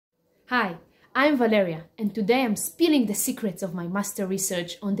Hi, I'm Valeria, and today I'm spilling the secrets of my master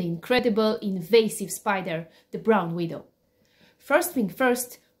research on the incredible invasive spider, the brown widow. First thing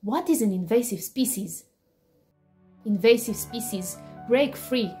first, what is an invasive species? Invasive species break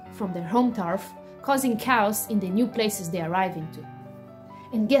free from their home turf, causing chaos in the new places they arrive into.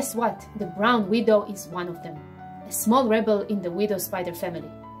 And guess what? The brown widow is one of them, a small rebel in the widow spider family.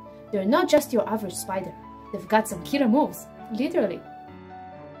 They're not just your average spider, they've got some killer moves, literally.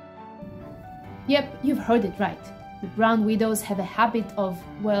 Yep, you've heard it right. The brown widows have a habit of,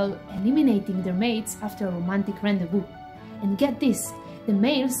 well, eliminating their mates after a romantic rendezvous. And get this, the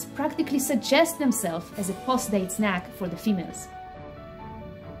males practically suggest themselves as a post-date snack for the females.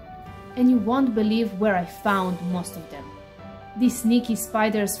 And you won't believe where I found most of them. These sneaky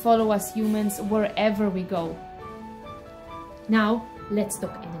spiders follow us humans wherever we go. Now, let's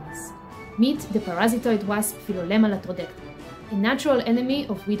talk enemies. Meet the parasitoid wasp Philolema latrodecta, a natural enemy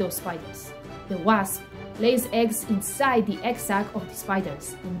of widow spiders. The wasp lays eggs inside the egg sac of the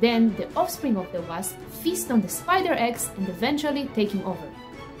spiders, and then the offspring of the wasp feast on the spider eggs and eventually taking over.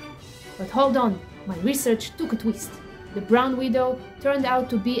 But hold on, my research took a twist. The brown widow turned out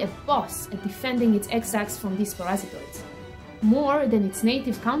to be a boss at defending its egg sacs from these parasitoids, more than its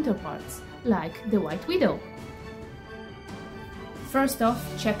native counterparts, like the white widow. First off,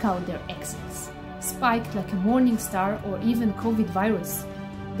 check out their egg sacs, spiked like a morning star or even COVID virus.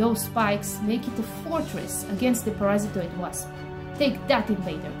 Those spikes make it a fortress against the parasitoid wasp. Take that,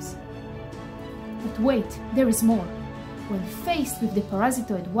 invaders! But wait, there is more. When faced with the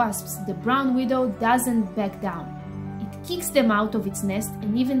parasitoid wasps, the brown widow doesn't back down. It kicks them out of its nest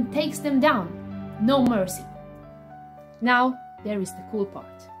and even takes them down. No mercy. Now, there is the cool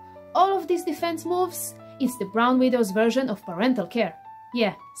part. All of these defense moves, it's the brown widow's version of parental care.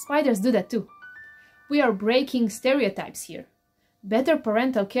 Yeah, spiders do that too. We are breaking stereotypes here. Better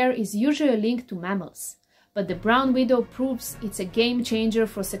parental care is usually linked to mammals, but the brown widow proves it's a game changer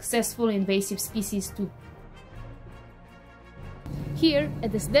for successful invasive species too. Here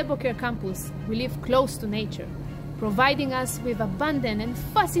at the Sde Boker Campus, we live close to nature, providing us with abundant and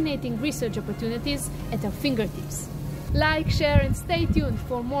fascinating research opportunities at our fingertips. Like, share and stay tuned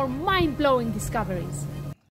for more mind-blowing discoveries.